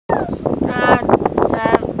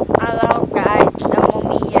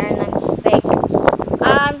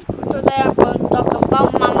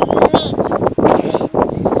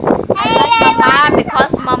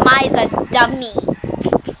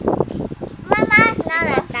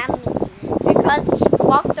because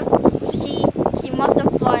she mopped the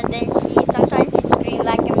floor and then sometimes she screams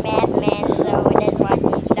like a madman, so that's why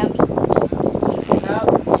she's dummy.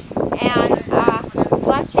 And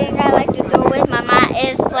one thing I like to do with Mama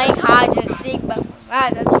is playing hide and seek, but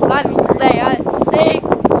Mama doesn't let me play hide and seek.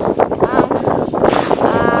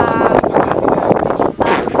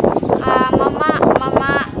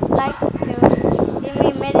 Mama likes to give me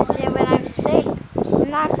medicine when I'm sick.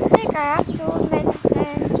 When I'm sick, I have to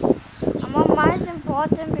medicines. Mama is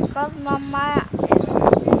important because Mama is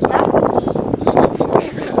dummy.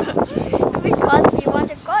 Because she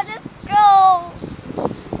wants to go to school.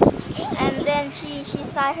 And then she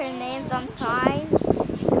signs her name sometimes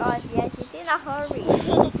because she's in a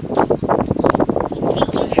hurry.